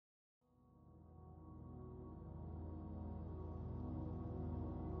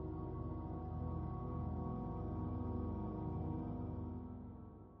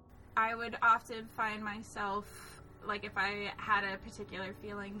I would often find myself, like if I had a particular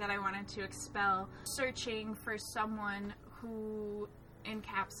feeling that I wanted to expel, searching for someone who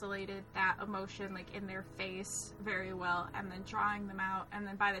encapsulated that emotion like in their face very well, and then drawing them out, and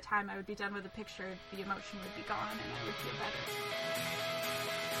then by the time I would be done with the picture, the emotion would be gone and I would feel better.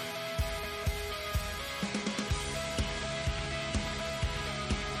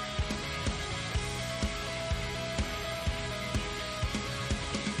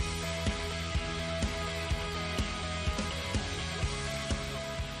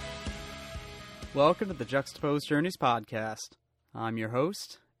 Welcome to the Juxtaposed Journeys podcast. I'm your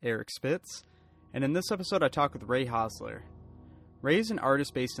host, Eric Spitz, and in this episode I talk with Ray Hosler. Ray is an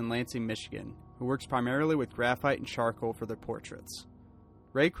artist based in Lansing, Michigan, who works primarily with graphite and charcoal for their portraits.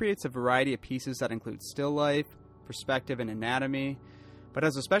 Ray creates a variety of pieces that include still life, perspective, and anatomy, but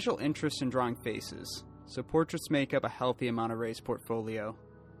has a special interest in drawing faces, so portraits make up a healthy amount of Ray's portfolio.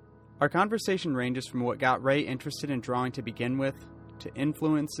 Our conversation ranges from what got Ray interested in drawing to begin with, to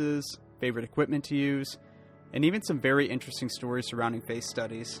influences, favorite equipment to use, and even some very interesting stories surrounding face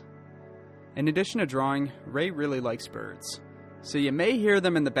studies. In addition to drawing, Ray really likes birds, so you may hear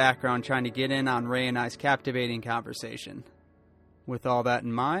them in the background trying to get in on Ray and I's captivating conversation. With all that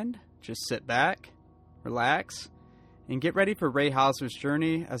in mind, just sit back, relax, and get ready for Ray Hosler's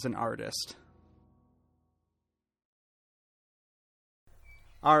journey as an artist.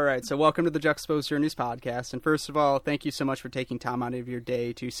 Alright, so welcome to the Juxtaposed Journeys podcast, and first of all, thank you so much for taking time out of your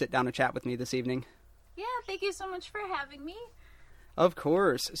day to sit down and chat with me this evening. Yeah, thank you so much for having me. Of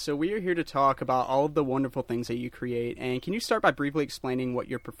course. So we are here to talk about all of the wonderful things that you create, and can you start by briefly explaining what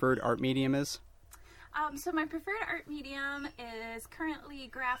your preferred art medium is? So my preferred art medium is currently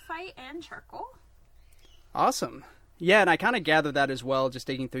graphite and charcoal. Awesome. Yeah, and I kind of gathered that as well, just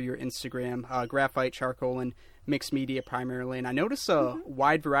digging through your Instagram, graphite, charcoal, and mixed media primarily. And I notice a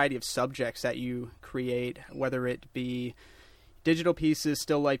wide variety of subjects that you create, whether it be digital pieces,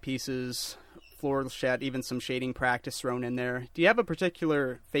 still life pieces, floral shed, even some shading practice thrown in there. Do you have a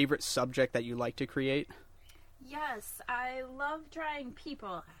particular favorite subject that you like to create? Yes, I love drawing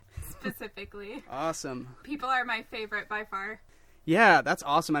people, specifically. Awesome. People are my favorite by far. Yeah, that's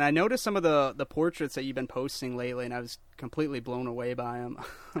awesome. And I noticed some of the portraits that you've been posting lately, and I was completely blown away by them.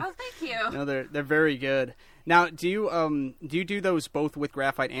 Oh, thank you. No, they're very good. Now, do you do those both with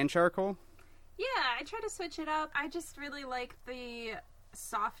graphite and charcoal? Yeah, I try to switch it up. I just really like the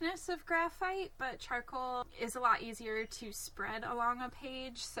softness of graphite, but charcoal is a lot easier to spread along a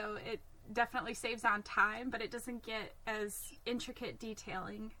page, so it definitely saves on time, but it doesn't get as intricate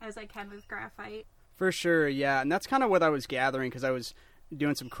detailing as I can with graphite. For sure, yeah, and that's kind of what I was gathering, because I was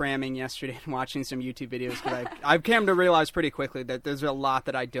doing some cramming yesterday and watching some YouTube videos, because I've come to realize pretty quickly that there's a lot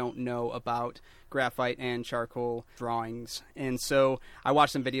that I don't know about graphite and charcoal drawings. And so I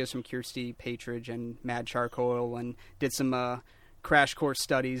watched some videos from Kirsty Patridge and Mad Charcoal and did some crash course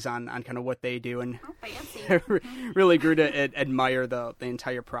studies on kind of what they do, and really grew to admire the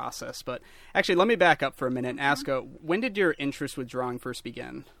entire process. But actually, let me back up for a minute and ask, when did your interest with drawing first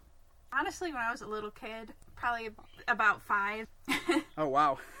begin? Honestly, when I was a little kid, probably about 5. Oh,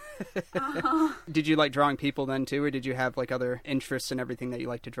 wow. Did you like drawing people then, too, or did you have, like, other interests in everything that you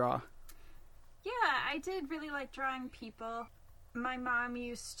like to draw? Yeah, I did really like drawing people. My mom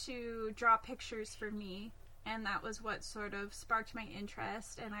used to draw pictures for me, and that was what sort of sparked my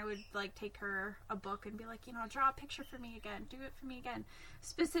interest, and I would, like, take her a book and be like, draw a picture for me again, do it for me again.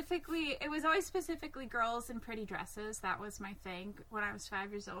 Specifically, it was always specifically girls in pretty dresses. That was my thing when I was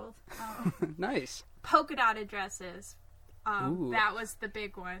 5 years old. Nice. Polka dotted dresses. That was the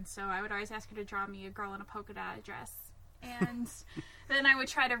big one, so I would always ask her to draw me a girl in a polka dotted dress. And then I would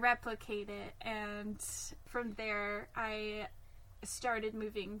try to replicate it, and from there, I started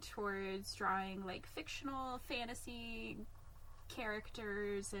moving towards drawing like fictional fantasy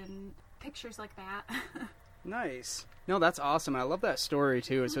characters and pictures like that. Nice. No, that's awesome. I love that story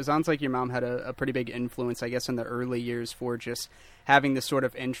too. So it sounds like your mom had a pretty big influence, I guess, in the early years for just having this sort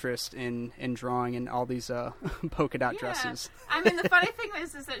of interest in drawing and all these polka dot dresses. I mean, the funny thing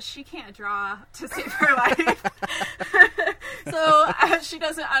is that she can't draw to save her life. So she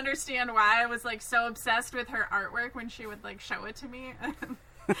doesn't understand why I was like so obsessed with her artwork when she would like show it to me.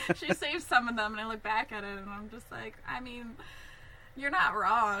 She saved some of them, and I look back at it and I'm just like, I mean, you're not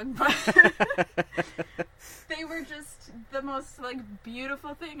wrong, but they were just the most like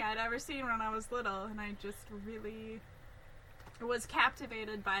beautiful thing I'd ever seen when I was little, and I just really was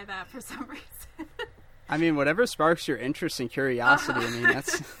captivated by that for some reason. I mean, whatever sparks your interest and curiosity. I mean,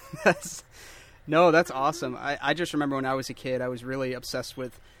 that's awesome. I just remember when I was a kid, I was really obsessed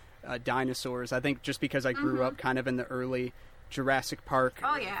with dinosaurs. I think just because I grew up kind of in the early Jurassic Park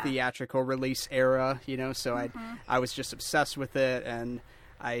Oh, yeah. theatrical release era, so I was just obsessed with it, and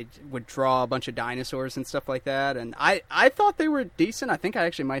I would draw a bunch of dinosaurs and stuff like that, and I thought they were decent. I think I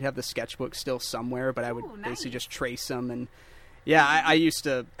actually might have the sketchbook still somewhere, but I would basically just trace them, and yeah, I used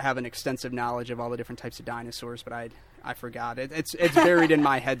to have an extensive knowledge of all the different types of dinosaurs, but I forgot it. It's buried in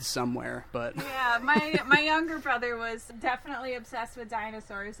my head somewhere, but yeah, my younger brother was definitely obsessed with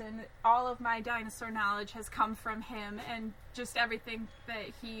dinosaurs, and all of my dinosaur knowledge has come from him and just everything that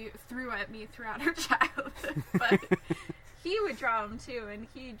he threw at me throughout our childhood. But he would draw them too, and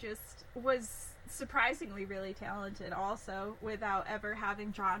he just was surprisingly really talented also without ever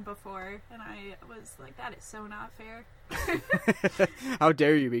having drawn before, and I was like, that is so not fair. How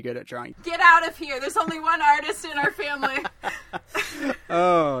dare you be good at drawing? Get out of here. There's only one artist in our family.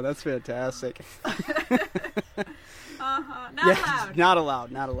 Oh, that's fantastic. Not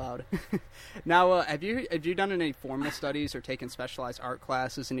allowed. Not allowed. Now, have you done any formal studies or taken specialized art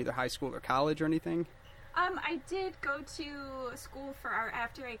classes in either high school or college or anything? I did go to school for art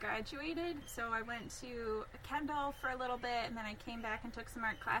after I graduated, so I went to Kendall for a little bit, and then I came back and took some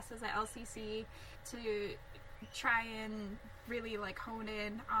art classes at LCC to try and really like hone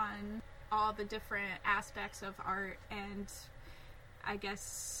in on all the different aspects of art and I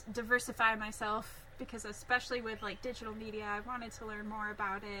guess diversify myself, because especially with like digital media, I wanted to learn more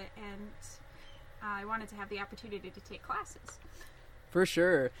about it, and I wanted to have the opportunity to take classes. For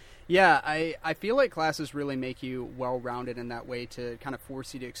sure. Yeah, I feel like classes really make you well-rounded in that way, to kind of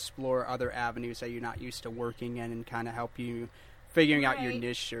force you to explore other avenues that you're not used to working in, and kind of help you figuring out your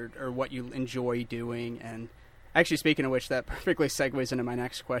niche or what you enjoy doing. And actually, speaking of which, that perfectly segues into my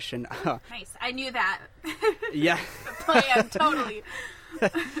next question. Nice. I knew that. Yeah. The plan, totally.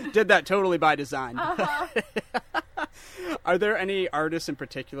 Did that totally by design. Uh-huh. Are there any artists in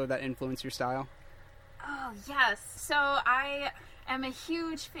particular that influence your style? Oh, yes. So I am a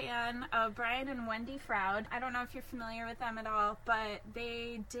huge fan of Brian and Wendy Froud. I don't know if you're familiar with them at all, but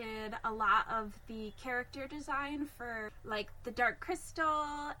they did a lot of the character design for like the Dark Crystal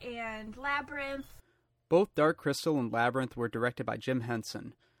and Labyrinth. Both Dark Crystal and Labyrinth were directed by Jim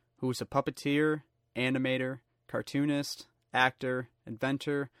Henson, who was a puppeteer, animator, cartoonist, actor,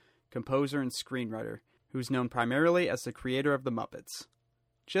 inventor, composer, and screenwriter, who's known primarily as the creator of The Muppets.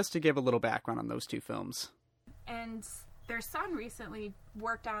 Just to give a little background on those two films. And their son recently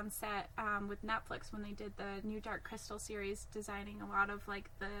worked on set with Netflix when they did the new Dark Crystal series, designing a lot of like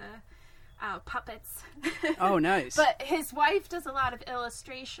the puppets. Oh, nice. But his wife does a lot of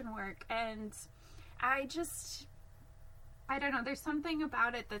illustration work, and I don't know, there's something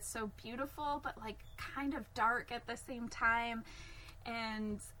about it that's so beautiful, but like kind of dark at the same time.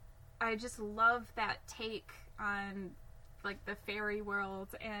 And I just love that take on like the fairy world,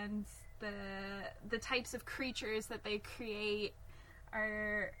 and the types of creatures that they create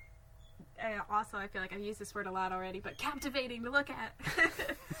are also, I feel like I've used this word a lot already, but captivating to look at.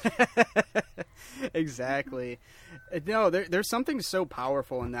 Exactly. No, there's something so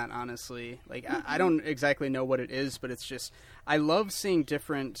powerful in that, honestly. Like, I don't exactly know what it is, but it's just, I love seeing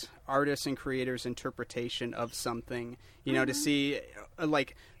different artists and creators' interpretation of something, to see,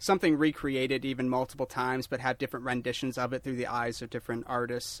 like, something recreated even multiple times, but have different renditions of it through the eyes of different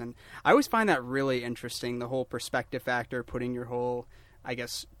artists. And I always find that really interesting, the whole perspective factor, putting your whole, I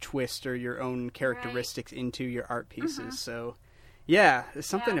guess, twist or your own characteristics into your art pieces. So, yeah, there's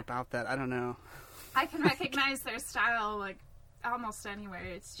something about that. I don't know. I can recognize their style, like, almost anywhere.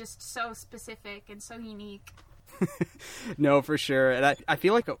 It's just so specific and so unique. No, for sure. And I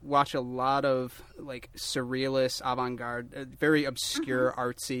feel like I watch a lot of, like, surrealist, avant-garde, very obscure,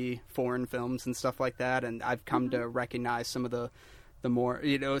 artsy foreign films and stuff like that. And I've come to recognize some of the more,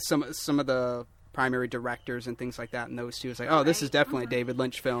 some of the primary directors and things like that in those two. It's like, oh, this is definitely a David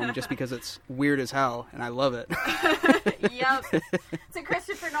Lynch film, just because it's weird as hell, and I love it. Yep. It's a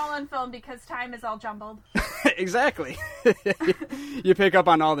Christopher Nolan film because time is all jumbled. Exactly. You pick up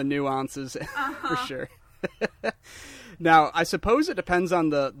on all the nuances, for sure. Now, I suppose it depends on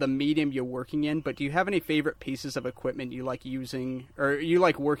the medium you're working in, but do you have any favorite pieces of equipment you like using, or you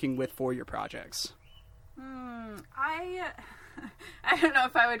like working with for your projects? I don't know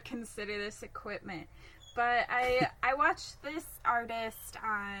if I would consider this equipment, but I watched this artist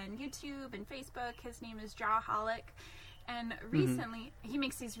on YouTube and Facebook. His name is Drawholic, and recently he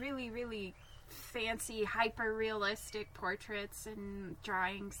makes these really, really fancy, hyper-realistic portraits and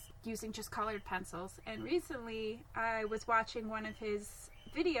drawings using just colored pencils. And recently I was watching one of his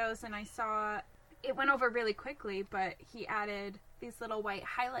videos, and I saw it went over really quickly, but he added these little white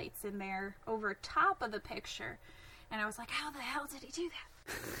highlights in there over top of the picture. And I was like, how the hell did he do that?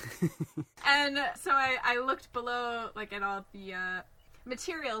 And so I looked below, like, at all the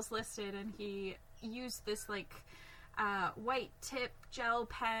materials listed, and he used this, like, white tip gel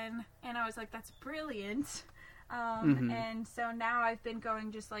pen, and I was like, that's brilliant. And so now I've been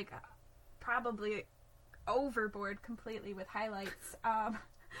going just, like, probably overboard completely with highlights on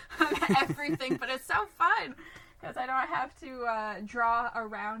everything, but it's so fun because I don't have to draw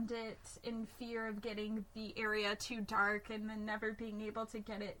around it in fear of getting the area too dark and then never being able to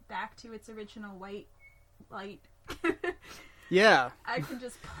get it back to its original white light. Yeah. I can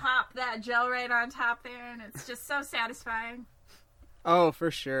just pop that gel right on top there, and it's just so satisfying. Oh,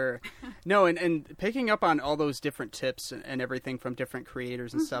 for sure. No, and picking up on all those different tips and everything from different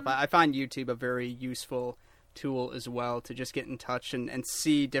creators and stuff, I find YouTube a very useful tool as well to just get in touch and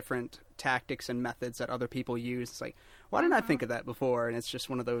see different tactics and methods that other people use. It's like, why didn't I think of that before? And it's just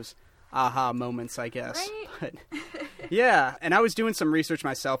one of those aha moments, I guess. Right? But, yeah, and I was doing some research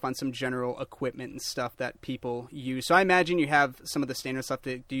myself on some general equipment and stuff that people use. So I imagine you have some of the standard stuff.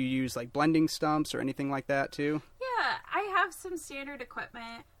 Do you use like blending stumps or anything like that too? Yeah, I have some standard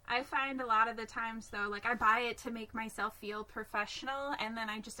equipment. I find a lot of the times, though, like, I buy it to make myself feel professional, and then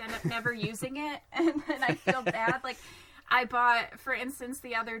I just end up never using it, and then I feel bad. Like, I bought, for instance,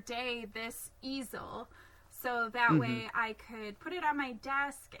 the other day, this easel, so that way I could put it on my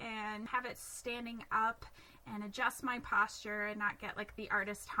desk and have it standing up and adjust my posture and not get, like, the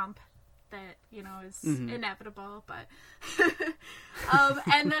artist hump that, you know, is inevitable, but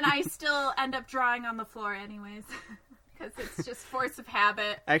and then I still end up drawing on the floor anyways. Because it's just force of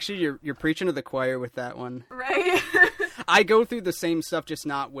habit. Actually, you're preaching to the choir with that one. Right? I go through the same stuff, just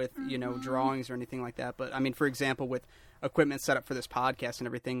not with, you know, drawings or anything like that. But, I mean, for example, with equipment set up for this podcast and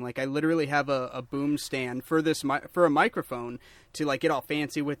everything, like, I literally have a boom stand for for a microphone to, like, get all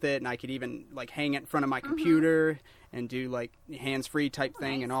fancy with it. And I could even, like, hang it in front of my computer and do, like, hands-free type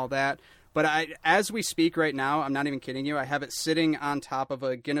thing and all that. But as we speak right now, I'm not even kidding you, I have it sitting on top of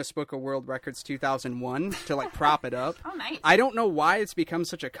a Guinness Book of World Records 2001 to, like, prop it up. Oh, nice. I don't know why it's become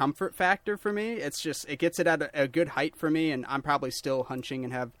such a comfort factor for me. It's just, it gets it at a good height for me, and I'm probably still hunching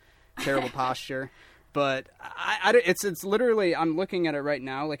and have terrible posture. But it's literally, I'm looking at it right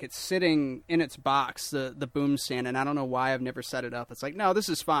now, like it's sitting in its box, the boom stand, and I don't know why I've never set it up. It's like, no, this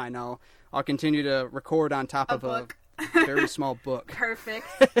is fine. I'll continue to record on top of book. A very small book. Perfect.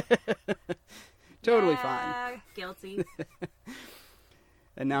 Totally fine. Guilty.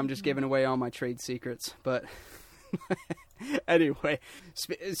 And now I'm just giving away all my trade secrets. But anyway,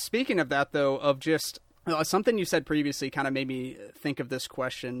 speaking of that, though, of just something you said previously kind of made me think of this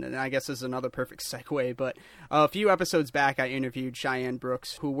question, and I guess this is another perfect segue, but a few episodes back I interviewed Cheyenne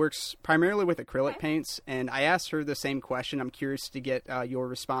Brooks, who works primarily with acrylic paints, and I asked her the same question. I'm curious to get your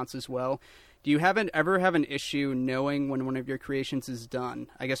response as well. Do you ever have an issue knowing when one of your creations is done?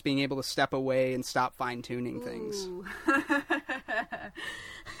 I guess being able to step away and stop fine-tuning things.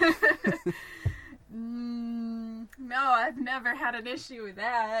 No, I've never had an issue with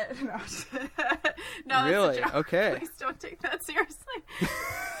that. No, really? That's a joke. Okay. Please don't take that seriously.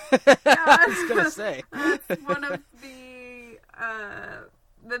 I was gonna say that's one of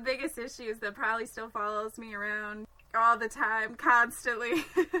the biggest issues that probably still follows me around all the time, constantly.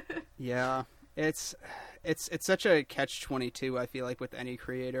 Yeah, it's such a catch-22. I feel like with any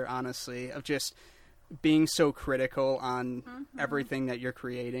creator, honestly, of just being so critical on everything that you're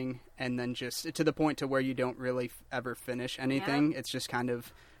creating, and then just to the point to where you don't really ever finish anything. Yep. It's just kind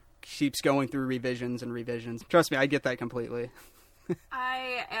of keeps going through revisions and revisions. Trust me, I get that completely.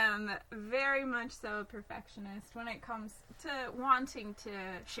 I am very much so a perfectionist when it comes to wanting to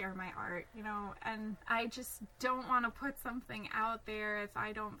share my art, you know, and I just don't want to put something out there if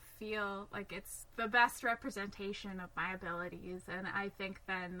I don't feel like it's the best representation of my abilities, and I think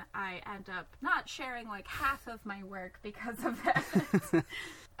then I end up not sharing like half of my work because of that.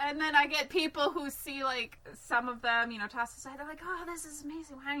 And then I get people who see like some of them, you know, toss aside, they're like, oh, this is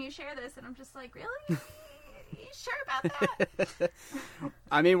amazing, why don't you share this? And I'm just like, really? You sure about that?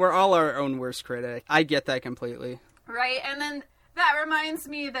 I mean, we're all our own worst critic. I get that completely. Right, and then that reminds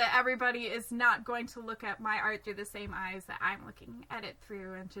me that everybody is not going to look at my art through the same eyes that I'm looking at it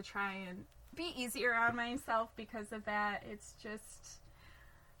through, and to try and be easier on myself because of that. It's just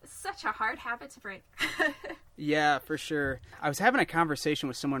such a hard habit to break. Yeah, for sure. I was having a conversation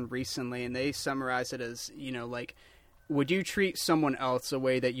with someone recently, and they summarized it as, you know, like, would you treat someone else the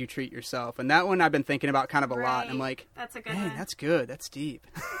way that you treat yourself? And that one I've been thinking about kind of a lot. And I'm like, that's a good man, one. That's good. That's deep.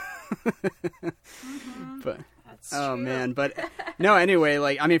 But that's true. Man, but no. Anyway,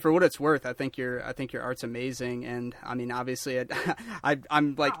 like, I mean, for what it's worth, I think your art's amazing, and I mean, obviously,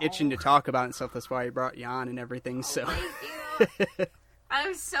 I'm like itching to talk about it and stuff. That's why I brought you on and everything. So. Thank you. I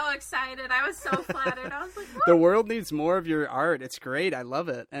was so excited. I was so flattered. I was like, what? The world needs more of your art. It's great. I love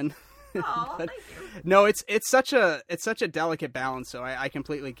it. And Oh, but, thank you. no, it's such a delicate balance. So I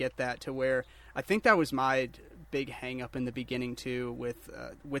completely get that, to where I think that was my big hang up in the beginning too, with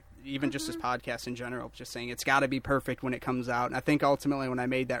even just this podcast in general, just saying it's got to be perfect when it comes out. And I think ultimately when I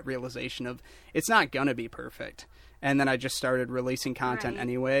made that realization of it's not gonna be perfect, and then I just started releasing content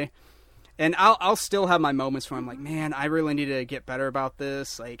anyway. And I'll still have my moments where I'm like, man, I really need to get better about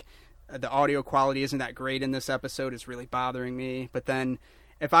this. Like, the audio quality isn't that great in this episode. It's really bothering me. But then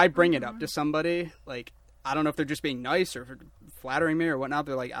if I bring it up to somebody, like, I don't know if they're just being nice or flattering me or whatnot.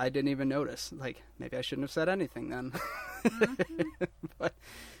 They're like, I didn't even notice. Like, maybe I shouldn't have said anything then. But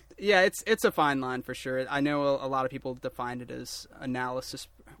yeah, it's a fine line for sure. I know a lot of people define it as analysis.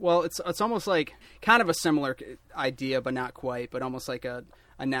 Well, it's almost like kind of a similar idea, but not quite, but almost like a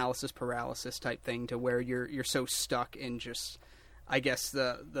analysis paralysis type thing, to where you're so stuck in just, I guess,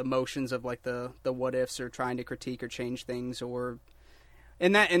 the motions of like the what ifs, or trying to critique or change things, or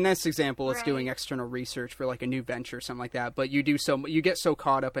in this example, it's doing external research for like a new venture or something like that. But you get so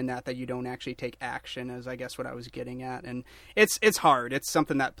caught up in that you don't actually take action, as I guess what I was getting at. And it's hard. It's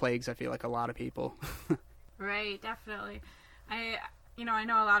something that plagues, I feel like, a lot of people. Right, definitely. I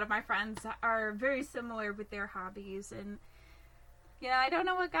know a lot of my friends are very similar with their hobbies, and yeah, I don't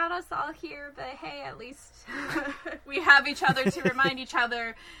know what got us all here, but hey, at least we have each other to remind each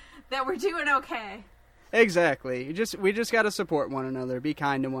other that we're doing okay. Exactly. We just got to support one another, be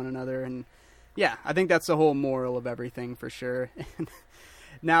kind to one another, and yeah, I think that's the whole moral of everything for sure.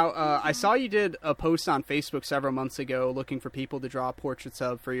 Now, I saw you did a post on Facebook several months ago looking for people to draw portraits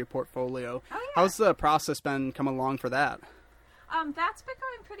of for your portfolio. Oh, yeah. How's the process been coming along for that? That's been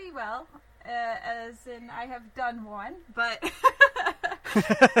going pretty well. As in, I have done one, but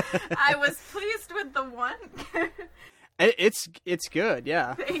I was pleased with the one. It's good,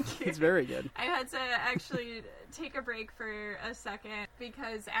 yeah. Thank you. It's very good. I had to actually take a break for a second,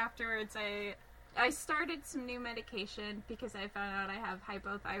 because afterwards I started some new medication because I found out I have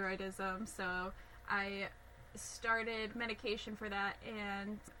hypothyroidism, so I started medication for that,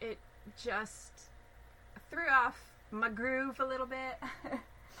 and it just threw off my groove a little bit.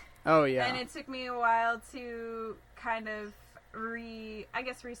 Oh, yeah. And it took me a while to kind of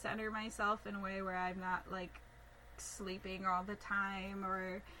recenter myself in a way where I'm not, like, sleeping all the time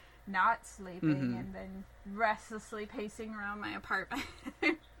or not sleeping and then restlessly pacing around my apartment.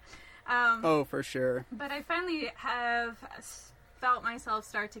 Oh, for sure. But I finally have felt myself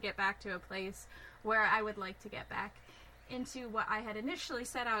start to get back to a place where I would like to get back into what I had initially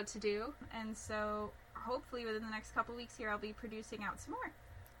set out to do. And so hopefully within the next couple weeks here, I'll be producing out some more.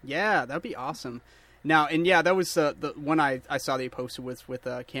 Yeah, that'd be awesome. Now, and yeah, that was the one I saw that you posted with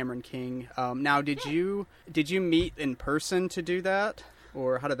Cameron King. Now, did you meet in person to do that,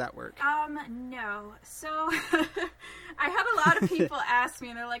 or how did that work? No. So I had a lot of people ask me,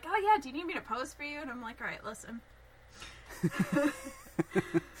 and they're like, "Oh yeah, do you need me to pose for you?" And I'm like, "All right, listen,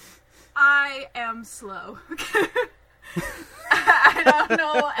 I am slow. I don't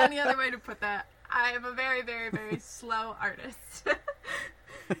know any other way to put that. I am a very, very, very slow artist."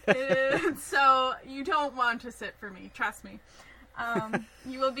 So you don't want to sit for me, trust me.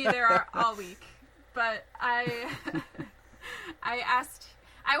 You will be there all week. But I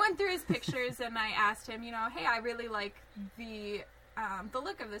went through his pictures and I asked him, hey, I really like the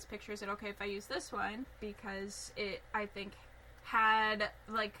look of this picture. Is it okay if I use this one? Because it, I think, had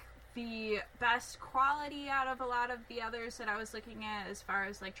like the best quality out of a lot of the others that I was looking at, as far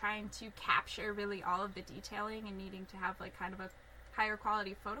as like trying to capture really all of the detailing and needing to have like kind of a higher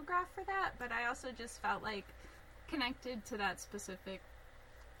quality photograph for that. But I also just felt like connected to that specific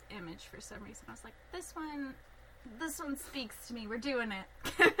image for some reason. I was like, this one speaks to me. We're doing it.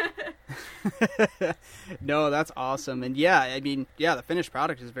 No, that's awesome. And yeah, I mean, yeah, the finished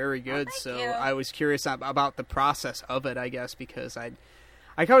product is very good. Thank you. I was curious about the process of it, I guess, because I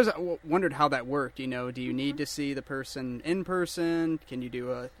always wondered how that worked. Do you need to see the person in person? Can you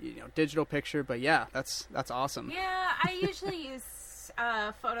do a digital picture? But yeah, that's awesome. Yeah, I usually use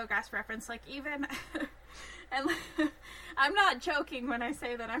photographs reference, like even, and I'm not joking when I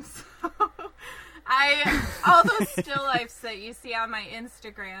say that I'm so. All those still lifes that you see on my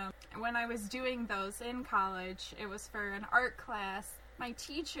Instagram, when I was doing those in college, it was for an art class. My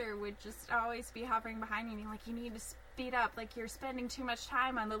teacher would just always be hovering behind me and be like, you need to speed up, like you're spending too much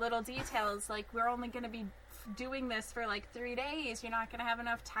time on the little details, like we're only going to be doing this for like 3 days, you're not going to have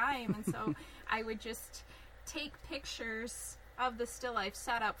enough time. And so I would just take pictures of the still life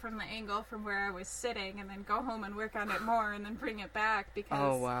setup from the angle from where I was sitting, and then go home and work on it more, and then bring it back, because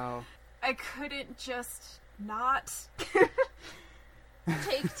oh wow, I couldn't just not.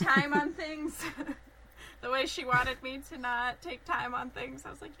 take time on things. The way she wanted me to not take time on things.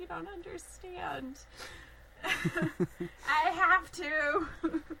 I was like, you don't understand. I have to.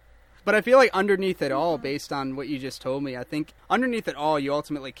 But I feel like underneath it all, based on what you just told me, I think underneath it all, you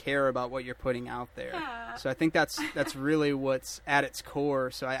ultimately care about what you're putting out there. Yeah. So I think that's really what's at its core.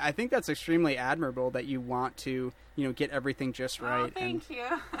 So I think that's extremely admirable that you want to, get everything just right. Oh, thank you.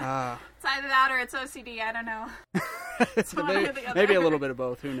 It's Uh, either that or it's OCD. I don't know. It's one or the other. maybe a little bit of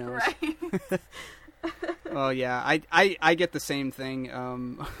both. Who knows? Right. Oh yeah, I get the same thing.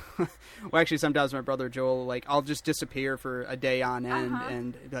 Well, actually, sometimes my brother Joel, like, I'll just disappear for a day on end,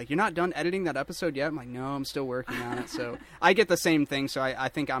 and be like, "You're not done editing that episode yet?" I'm like, "No, I'm still working on it." So I get the same thing. So I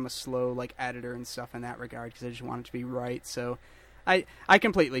think I'm a slow like editor and stuff in that regard because I just want it to be right. So I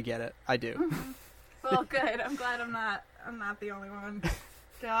completely get it. I do. Mm-hmm. Well, good. I'm glad I'm not the only one.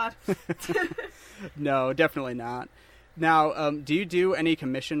 God. No, definitely not. Now, do you do any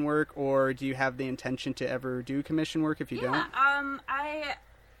commission work, or do you have the intention to ever do commission work if you don't? I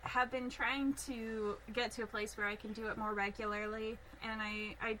have been trying to get to a place where I can do it more regularly, and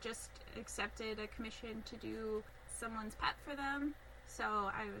I just accepted a commission to do someone's pet for them, so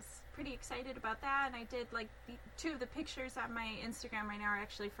I was pretty excited about that, and I did, like, two of the pictures on my Instagram right now are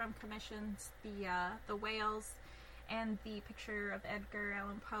actually from commissions, the whales and the picture of Edgar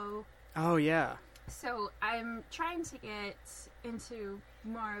Allan Poe. Oh, yeah. So I'm trying to get into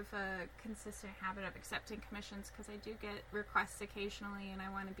more of a consistent habit of accepting commissions because I do get requests occasionally, and I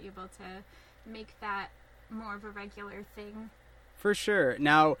want to be able to make that more of a regular thing. For sure.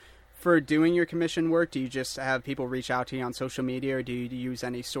 Now, for doing your commission work, do you just have people reach out to you on social media, or do you use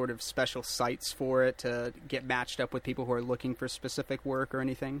any sort of special sites for it to get matched up with people who are looking for specific work or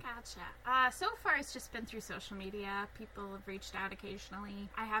anything? Gotcha. So far it's just been through social media. People have reached out occasionally.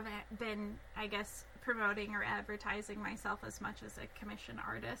 I haven't been, I guess, promoting or advertising myself as much as a commission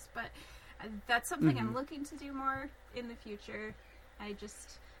artist, but that's something I'm looking to do more in the future. I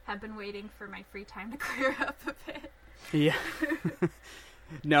just have been waiting for my free time to clear up a bit. Yeah.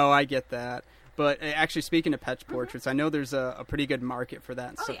 No, I get that. But actually, speaking of pet portraits, I know there's a pretty good market for that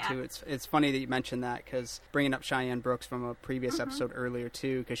and stuff, too. It's funny that you mentioned that, because bringing up Cheyenne Brooks from a previous episode earlier,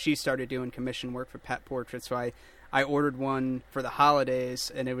 too, because she started doing commission work for pet portraits. So I ordered one for the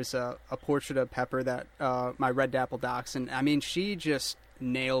holidays, and it was a portrait of Pepper, that my red dapple dachshund. I mean, she just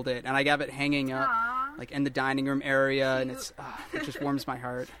nailed it, and I got it hanging up, like, in the dining room area, and it just warms my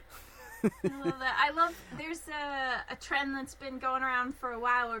heart. I love that. There's a trend that's been going around for a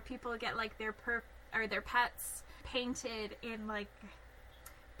while where people get, like, their pets painted in, like,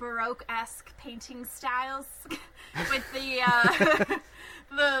 Baroque-esque painting styles with the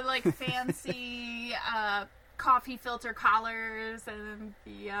like fancy coffee filter collars and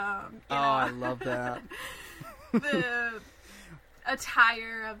the I love that. the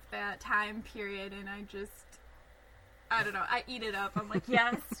attire of that time period, and I don't know, I eat it up. I'm like,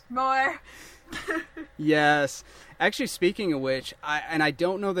 yes, more. Yes. Actually, speaking of which, I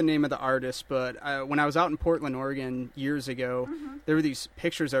don't know the name of the artist, but when I was out in Portland, Oregon years ago, there were these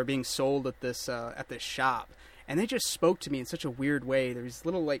pictures that were being sold at this shop, and they just spoke to me in such a weird way. There's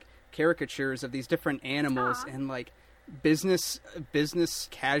little, like, caricatures of these different animals and, like, business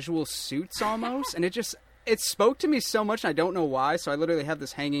casual suits almost, and it spoke to me so much, and I don't know why. So I literally have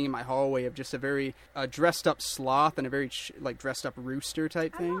this hanging in my hallway of just a very dressed up sloth and a very like dressed up rooster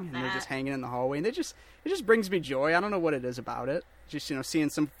type thing, and they're just hanging in the hallway, and it just brings me joy. I don't know what it is about it. Just seeing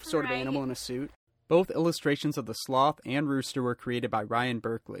some sort of animal in a suit. Both illustrations of the sloth and rooster were created by Ryan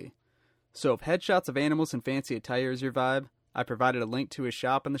Berkeley. So if headshots of animals and fancy attire is your vibe, I provided a link to his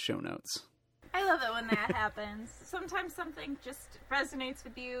shop in the show notes. I love it when that happens. Sometimes something just resonates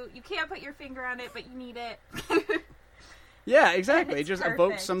with you. You can't put your finger on it, but you need it. Yeah, exactly. It just perfect.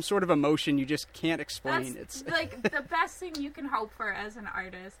 evokes some sort of emotion you just can't explain. It's like the best thing you can hope for as an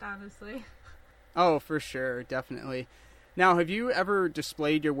artist, honestly. Oh, for sure. Definitely. Now, have you ever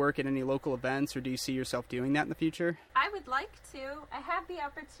displayed your work at any local events, or do you see yourself doing that in the future? I would like to. I had the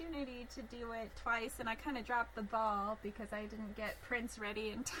opportunity to do it twice, and I kind of dropped the ball because I didn't get prints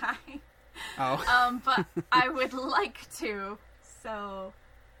ready in time. Oh. But I would like to, so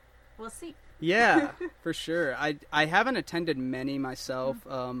we'll see. Yeah, for sure. I haven't attended many myself.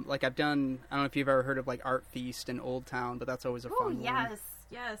 Like I've done, I don't know if you've ever heard of like Art Feast in Old Town, but that's always a fun one.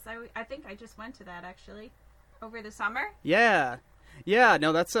 Yes. I think I just went to that actually over the summer. Yeah.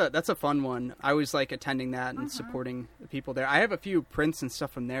 No, that's a fun one. I was like attending that and supporting the people there. I have a few prints and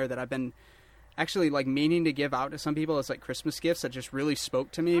stuff from there that I've been actually like meaning to give out to some people as like Christmas gifts that just really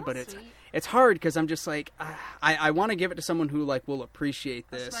spoke to me, but it's hard because I'm just like I want to give it to someone who like will appreciate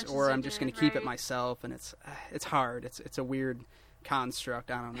this, or I'm just going to keep it myself, and it's hard. It's a weird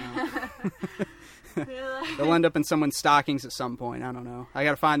construct. I don't know. They'll end up in someone's stockings at some point. I don't know. I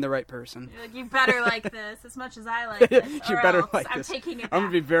gotta find the right person. You're like, you better like this as much as I like this. You or better else like I'm this. taking it back. I'm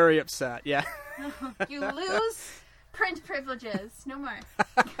gonna be very upset. Yeah. You lose print privileges. No more.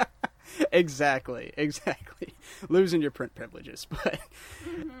 Exactly. Losing your print privileges, but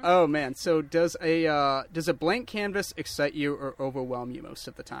oh man. So does a blank canvas excite you or overwhelm you most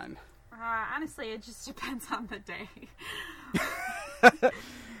of the time? Honestly, it just depends on the day.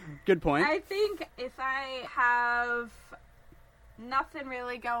 Good point. I think if I have nothing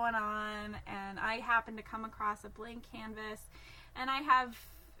really going on and I happen to come across a blank canvas and I have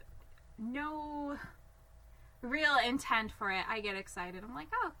no real intent for it, I get excited. I'm like,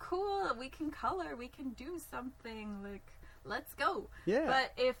 oh, cool, we can color, we can do something, like, let's go. Yeah.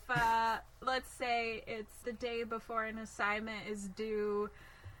 But if, let's say it's the day before an assignment is due,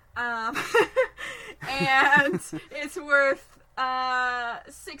 and it's worth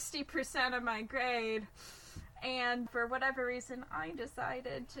 60% of my grade, and for whatever reason I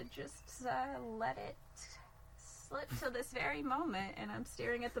decided to just let it slip to this very moment, and I'm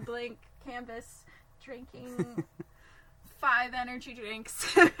staring at the blank canvas drinking 5 energy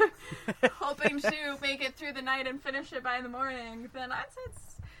drinks hoping to make it through the night and finish it by the morning, then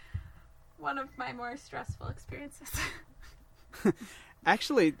it's one of my more stressful experiences.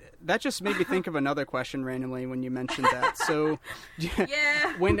 Actually, that just made me think of another question randomly when you mentioned that. So,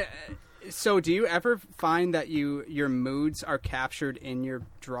 yeah. So do you ever find that your moods are captured in your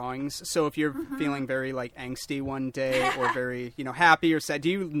drawings? So if you're feeling very like angsty one day or very, happy or sad, do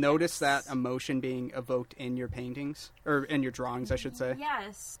you notice that emotion being evoked in your paintings or in your drawings, I should say?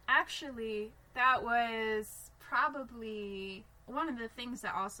 Yes. Actually, that was probably one of the things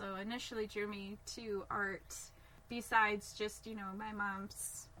that also initially drew me to art, besides just, my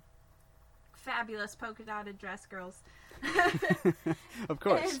mom's fabulous polka dotted dress girls. Of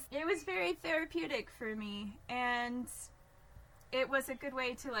course. It was very therapeutic for me, and it was a good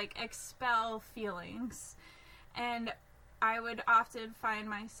way to expel feelings. And I would often find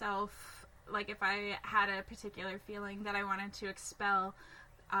myself, if I had a particular feeling that I wanted to expel,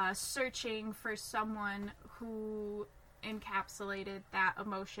 searching for someone who encapsulated that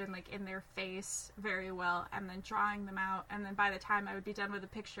emotion in their face very well, and then drawing them out, and then by the time I would be done with the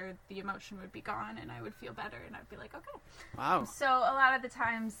picture, the emotion would be gone and I would feel better and I'd be like, okay. Wow. So a lot of the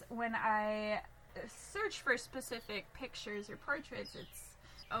times when I search for specific pictures or portraits, it's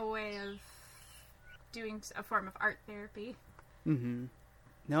a way of doing a form of art therapy. Mm-hmm.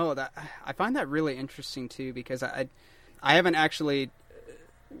 No, I find that really interesting too, because I haven't actually,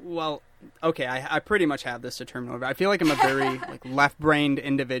 well, okay, I pretty much have this determined over. I feel like I'm a very left-brained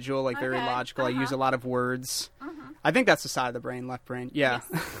individual, very logical. I use a lot of words. I think that's the side of the brain, left brain. Yeah.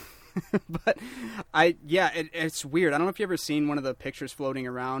 Yes. But it's weird. I don't know if you've ever seen one of the pictures floating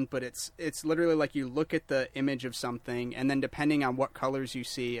around, but it's literally you look at the image of something, and then depending on what colors you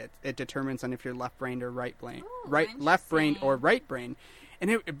see, it determines on if you're left-brained or right-brained. Left-brained or right-brained. And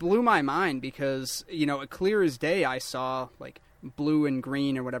it blew my mind because, clear as day, I saw blue and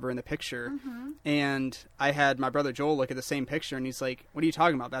green or whatever in the picture, and I had my brother Joel look at the same picture, and he's like, what are you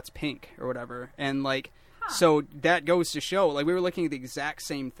talking about? That's pink or whatever. And so that goes to show we were looking at the exact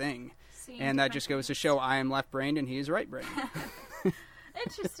same thing, and that just goes to show I am left-brained and he is right-brained.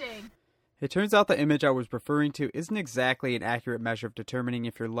 Interesting. It turns out the image I was referring to isn't exactly an accurate measure of determining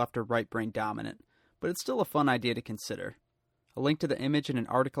if you're left or right-brain dominant, but it's still a fun idea to consider. A link to the image and an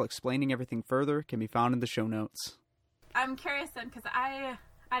article explaining everything further can be found in the show notes. I'm curious then, because I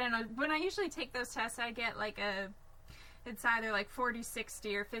don't know, when I usually take those tests, I get it's either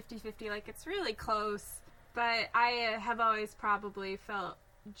 40-60 or 50-50, it's really close, but I have always probably felt,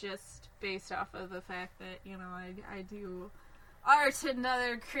 just based off of the fact that, I do art and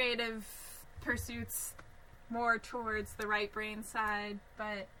other creative pursuits more towards the right brain side,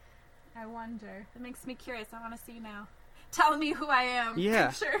 but I wonder. It makes me curious. I want to see now. Tell me who I am.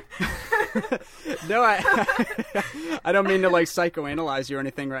 Yeah. Sure. No, I don't mean to psychoanalyze you or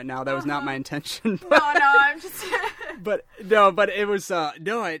anything right now. That was not my intention. No, I'm just. but it was I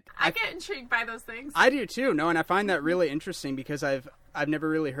get intrigued by those things. I do too. No, and I find that really interesting because I've never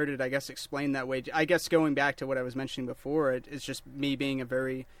really heard it, I guess, explained that way. I guess going back to what I was mentioning before, it's just me being a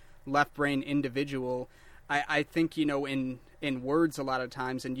very left-brain individual. I think in words a lot of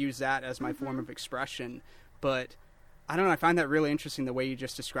times and use that as my form of expression, but. I don't know, I find that really interesting, the way you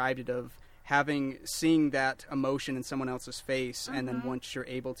just described it, of seeing that emotion in someone else's face, and then once you're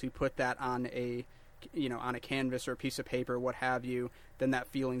able to put that on a canvas or a piece of paper, what have you, then that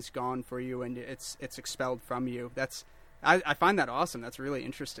feeling's gone for you and it's expelled from you. I find that awesome. That's really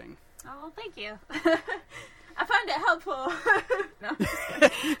interesting. Oh, thank you. I find it helpful.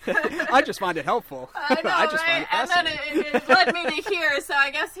 No. I just find it helpful. I know, I just right? find it And then fascinating. it led me to here, so I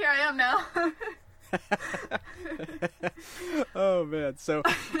guess here I am now. Oh man. So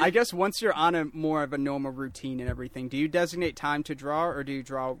I guess once you're on a more of a normal routine and everything, do you designate time to draw, or do you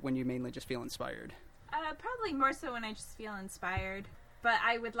draw when you mainly just feel inspired? Probably more so when I just feel inspired. But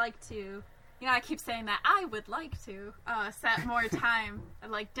I would like to, I keep saying that I would like to set more time,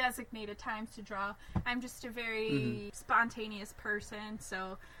 like designated times to draw. I'm just a very spontaneous person,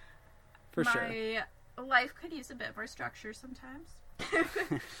 so For my sure. life could use a bit more structure sometimes.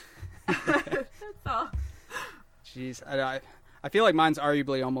 That's all. Jeez, I feel like mine's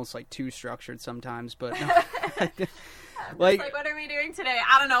arguably almost like too structured sometimes, but Like, what are we doing today?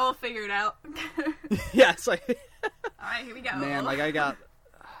 I don't know. We'll figure it out. yeah, it's like All right, here we go. man, like I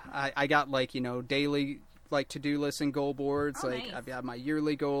got like daily like to-do lists and goal boards. Oh, like nice. I've got my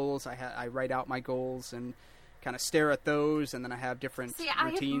yearly goals. I write out my goals and kind of stare at those, and then I have different See,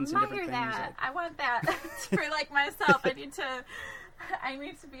 routines I and admire different that. things. I want that for like myself. I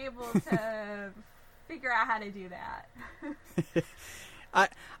need to be able to figure out how to do that.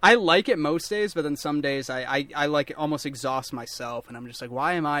 I like it most days, but then some days I like almost exhaust myself, and I'm just like,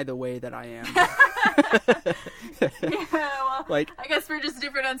 why am I the way that I am? Yeah, well, Like, I guess we're just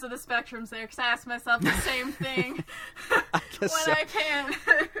different ends of the spectrums there, because I ask myself the same thing I when guess so. I can.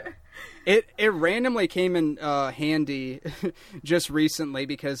 It randomly came in handy just recently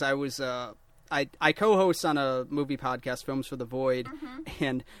because I was I co-host on a movie podcast, Films for the Void,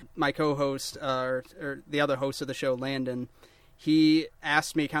 and my co-host or the other host of the show, Landon, he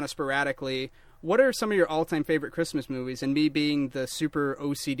asked me kind of sporadically, what are some of your all-time favorite Christmas movies? And me being the super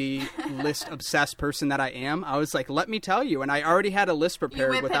OCD list obsessed person that I am, I was like, let me tell you. And I already had a list prepared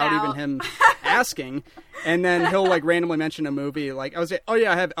whip it without even out. him asking. And then he'll like randomly mention a movie. Like I was like, oh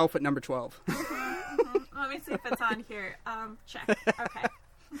yeah, I have Elf at number 12. Let me see if it's on here. Check. Okay.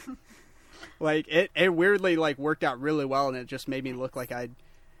 Like it weirdly like worked out really well, and it just made me look like I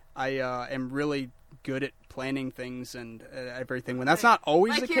am really good at planning things and everything, when that's not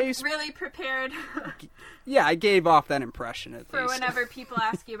always Like the you're case. really prepared Yeah, I gave off that impression at for least. whenever people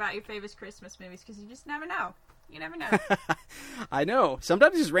ask you about your favorite Christmas movies, because you just never know. You never know. I know.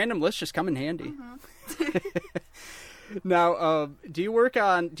 Sometimes these random lists just come in handy. Now, do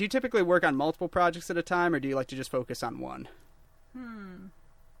you typically work on multiple projects at a time, or do you like to just focus on one?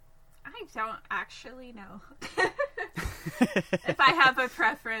 I don't actually know. If I have a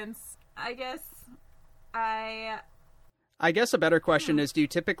preference, I guess I guess a better question is, do you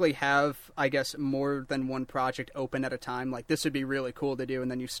typically have, I guess, more than one project open at a time? Like, this would be really cool to do, and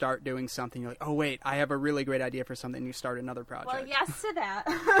then you start doing something, you're like, oh, wait, I have a really great idea for something, and you start another project. Well, yes to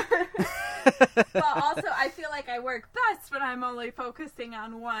that. But also, I feel like I work best when I'm only focusing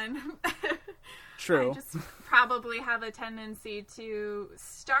on one. True. I just probably have a tendency to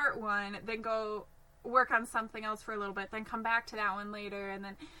start one, then go work on something else for a little bit, then come back to that one later, and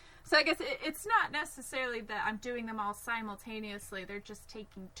then... So I guess it's not necessarily that I'm doing them all simultaneously. They're just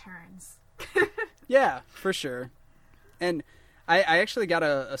taking turns. Yeah, for sure. And I actually got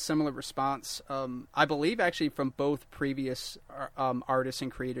a similar response, I believe actually from both previous artists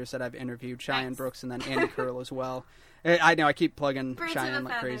and creators that I've interviewed, Cheyenne Thanks. Brooks and then Andy Curl as well. I know I keep plugging Birds Cheyenne of a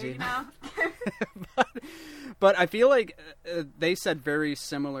like feather, crazy. you know? But I feel like they said very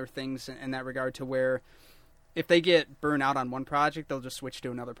similar things in that regard, to where if they get burnt out on one project, they'll just switch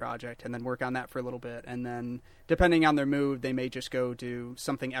to another project and then work on that for a little bit. And then depending on their mood, they may just go do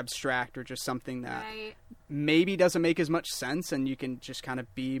something abstract or just something that Right. maybe doesn't make as much sense, and you can just kind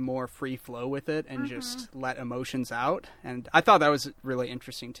of be more free flow with it and Mm-hmm. just let emotions out. And I thought that was really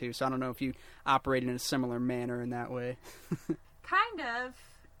interesting too. So I don't know if you operate in a similar manner in that way. Kind of.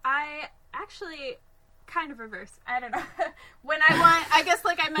 I actually kind of reverse. I don't know. When I want, I guess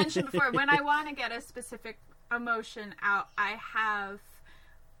like I mentioned before, when I want to get a specific emotion out, I have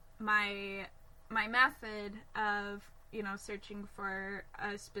my method of, searching for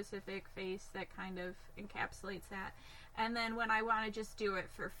a specific face that kind of encapsulates that. And then when I want to just do it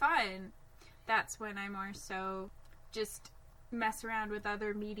for fun, that's when I more so just mess around with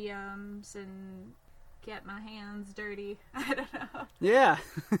other mediums and get my hands dirty. I don't know. Yeah.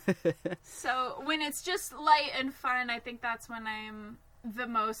 So when it's just light and fun, I think that's when I'm the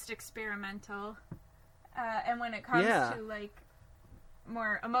most experimental. And when it comes Yeah. to like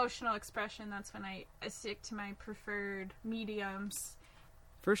more emotional expression, that's when I stick to my preferred mediums.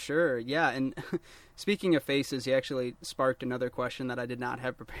 For sure, yeah. And speaking of faces, you actually sparked another question that I did not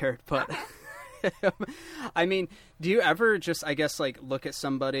have prepared, but I mean, do you ever just, I guess, like, look at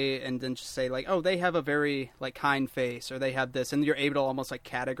somebody and then just say, like, oh, they have a very, like, kind face, or they have this, and you're able to almost, like,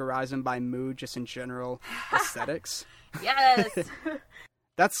 categorize them by mood, just in general aesthetics? Yes.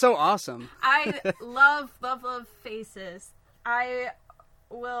 That's so awesome. I love faces. I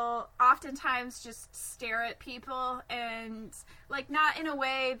will oftentimes just stare at people and, like, not in a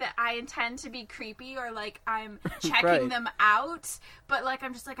way that I intend to be creepy or, like, I'm checking Right. them out, but, like,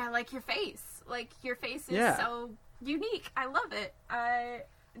 I'm just like, I like your face. Like, your face is so unique. I love it. I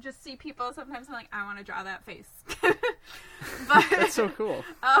just see people sometimes, I'm like, I want to draw that face. But That's so cool.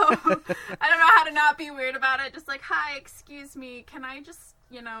 I don't know how to not be weird about it. Just like, hi, excuse me, can I just,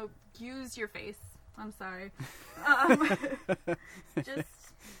 use your face? I'm sorry. Just,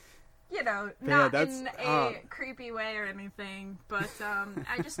 not in a creepy way or anything, but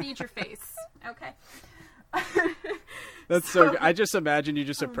I just need your face, okay? That's so good. I just imagine you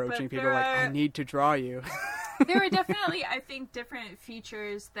just approaching people like, I need to draw you. There are definitely, I think, different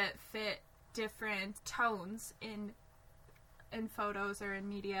features that fit different tones in photos or in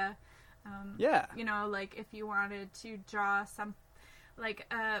media. Yeah. Like if you wanted to draw some, like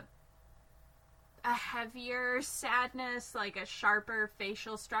a heavier sadness, like a sharper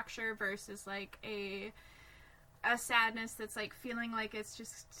facial structure versus like a sadness that's like feeling like it's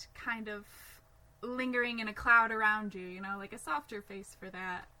just kind of lingering in a cloud around you, like a softer face for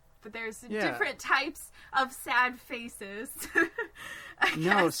that. But there's different types of sad faces.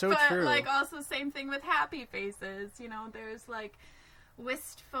 So but, true. Like also same thing with happy faces. There's like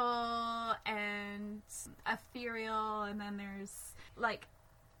wistful and ethereal, and then there's like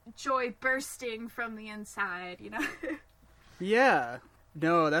joy bursting from the inside. Yeah.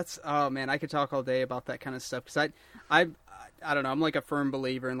 No, that's, oh man, I could talk all day about that kind of stuff, because I don't know, I'm like a firm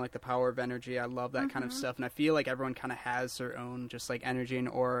believer in like the power of energy. I love that kind of stuff, and I feel like everyone kind of has their own just like energy and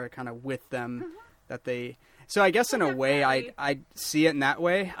aura kind of with them that they, so I guess in a way I see it in that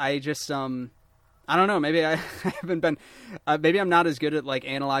way. I just I don't know, maybe I haven't been maybe I'm not as good at like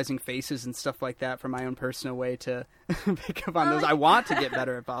analyzing faces and stuff like that from my own personal way to pick up on those. I want to get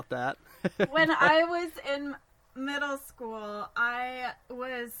better about that. When I was in middle school, I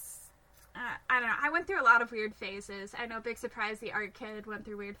was I don't know, I went through a lot of weird phases. I know, big surprise, the art kid went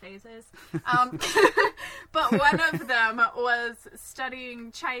through weird phases. But one of them was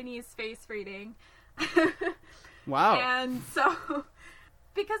studying Chinese face reading. Wow. And so,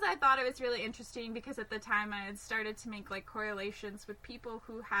 because I thought it was really interesting, because at the time I had started to make like correlations with people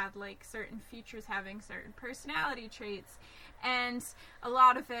who had like certain features having certain personality traits. And a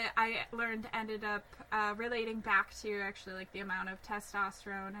lot of it I learned ended up relating back to actually like the amount of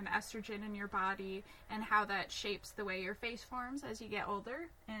testosterone and estrogen in your body, and how that shapes the way your face forms as you get older,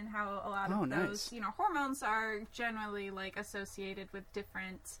 and how a lot of those, hormones are generally like associated with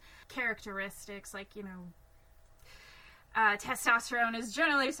different characteristics. Like, testosterone is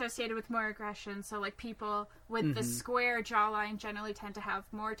generally associated with more aggression, so like people with the square jawline generally tend to have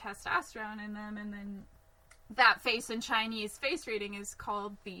more testosterone in them, and then that face in Chinese face reading is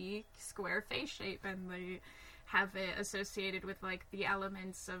called the square face shape, and they have it associated with like the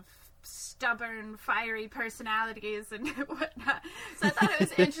elements of stubborn, fiery personalities and whatnot. So I thought it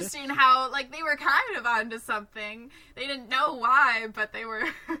was interesting how like they were kind of onto something. They didn't know why, but they were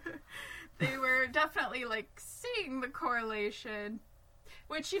they were definitely like seeing the correlation,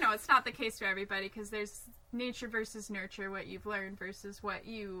 which, it's not the case for everybody, because there's nature versus nurture, what you've learned versus what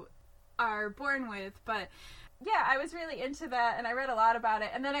you are born with. But yeah, I was really into that, and I read a lot about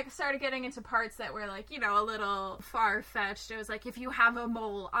it, and then I started getting into parts that were like, a little far-fetched. It was like, if you have a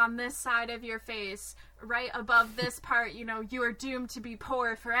mole on this side of your face, right above this part, you are doomed to be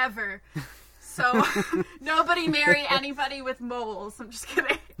poor forever. So nobody marry anybody with moles. I'm just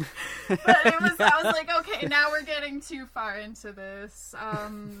kidding. But I was like, okay, now we're getting too far into this.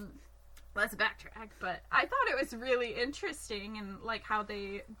 Let's backtrack. But I thought it was really interesting, and like how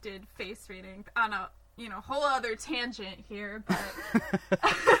they did face reading on a whole other tangent here. But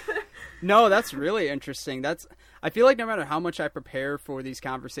no, that's really interesting. I feel like no matter how much I prepare for these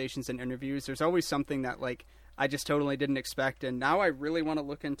conversations and interviews, there's always something that like I just totally didn't expect, and now I really want to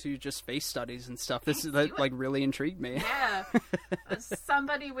look into just face studies and stuff. This is like really intrigued me. Yeah.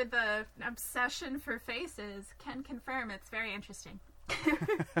 Somebody with an obsession for faces can confirm it's very interesting.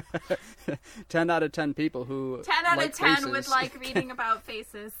 10 out of 10 people who 10 out like of 10 faces. would like reading about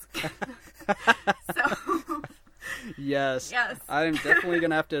faces. So yes, yes, I'm definitely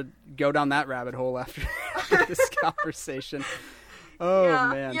gonna have to go down that rabbit hole after this conversation. Oh yeah,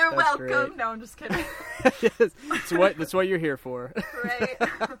 man, you're that's welcome. Great. No, I'm just kidding. Yes, that's what you're here for. Right.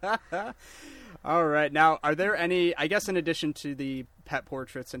 All right. Now, are there any, I guess in addition to the pet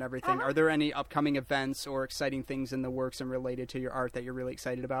portraits and everything, are there any upcoming events or exciting things in the works and related to your art that you're really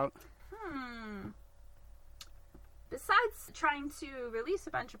excited about? Besides trying to release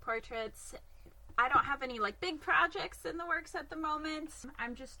a bunch of portraits, I don't have any like big projects in the works at the moment.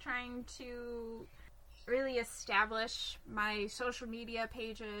 I'm just trying to really establish my social media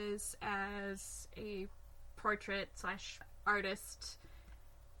pages as a portrait / artist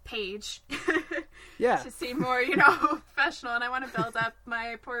page. Yeah. To seem more, professional, and I want to build up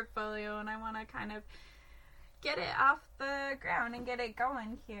my portfolio, and I want to kind of get it off the ground and get it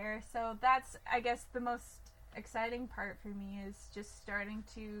going here. So that's, I guess, the most exciting part for me, is just starting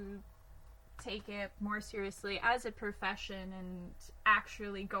to take it more seriously as a profession and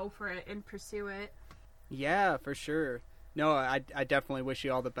actually go for it and pursue it. Yeah, for sure. No, I definitely wish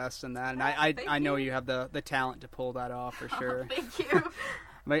you all the best in that, and I know you have the talent to pull that off for sure. Thank you.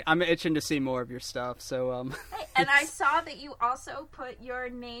 I'm itching to see more of your stuff, so Hey, and I saw that you also put your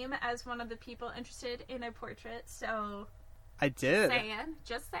name as one of the people interested in a portrait, so I did.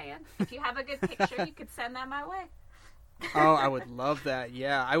 Just saying. If you have a good picture, you could send that my way. Oh, I would love that.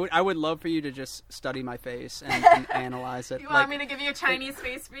 Yeah, I would love for you to just study my face and analyze it. You want me to give you a Chinese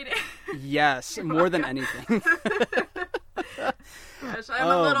face reading? Yes, more than anything. Gosh, I'm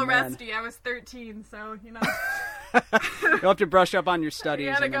a little rusty. I was 13, so You'll have to brush up on your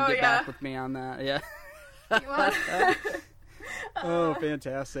studies and then get back with me on that. Yeah. Oh,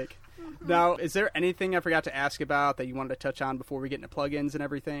 fantastic. Now, is there anything I forgot to ask about that you wanted to touch on before we get into plugins and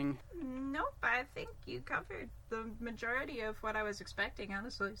everything? Nope, I think you covered the majority of what I was expecting,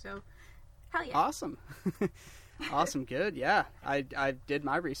 honestly, so hell yeah. Awesome. Awesome, good, yeah. I did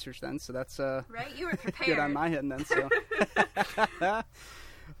my research then, so that's right, you were prepared. Good on my end then, so.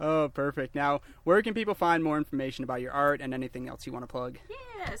 Oh, perfect. Now, where can people find more information about your art and anything else you want to plug?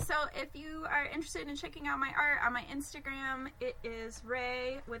 Yeah, so if you are interested in checking out my art on my Instagram, it is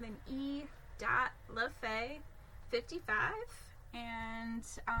Ray with an E.Lafay55. And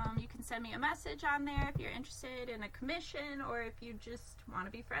you can send me a message on there if you're interested in a commission, or if you just want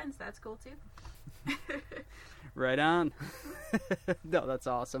to be friends, that's cool too. Right on. No, that's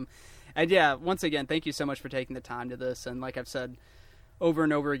awesome. And yeah, once again, thank you so much for taking the time to this. And like I've said over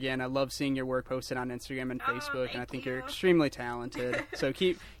and over again, I love seeing your work posted on Instagram and Facebook, and I think you're extremely talented. So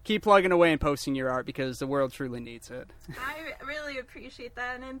keep plugging away and posting your art, because the world truly needs it. I really appreciate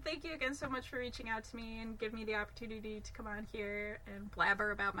that, and thank you again so much for reaching out to me and giving me the opportunity to come on here and blabber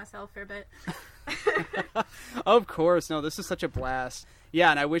about myself for a bit. Of course. No, this is such a blast.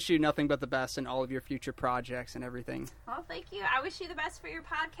 Yeah, and I wish you nothing but the best in all of your future projects and everything. Well, thank you. I wish you the best for your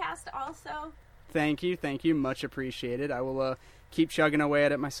podcast also. Thank you. Much appreciated. I will keep chugging away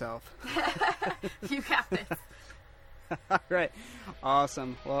at it myself. You got this. All right.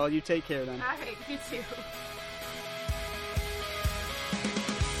 Awesome. Well, you take care then. All right, you too.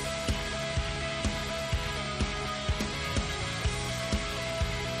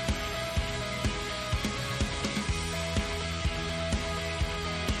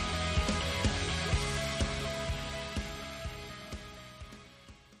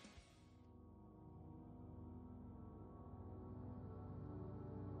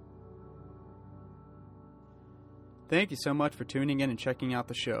 Thank you so much for tuning in and checking out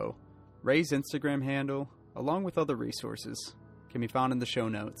the show. Ray's Instagram handle, along with other resources, can be found in the show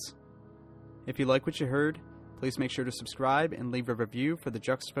notes. If you like what you heard, please make sure to subscribe and leave a review for the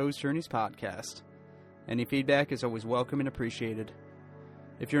Juxtaposed Journeys podcast. Any feedback is always welcome and appreciated.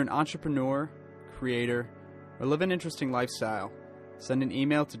 If you're an entrepreneur, creator, or live an interesting lifestyle, send an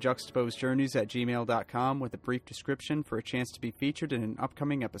email to juxtaposedjourneys@gmail.com with a brief description for a chance to be featured in an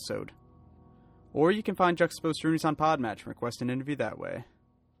upcoming episode. Or you can find Juxtaposed Journeys on Podmatch and request an interview that way.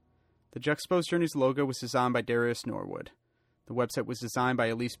 The Juxtaposed Journeys logo was designed by Darius Norwood. The website was designed by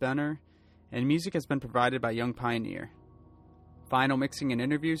Elise Benner, and music has been provided by Young Pioneer. Final mixing and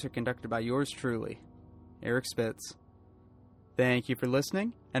interviews are conducted by yours truly, Eric Spitz. Thank you for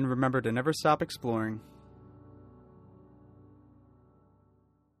listening, and remember to never stop exploring.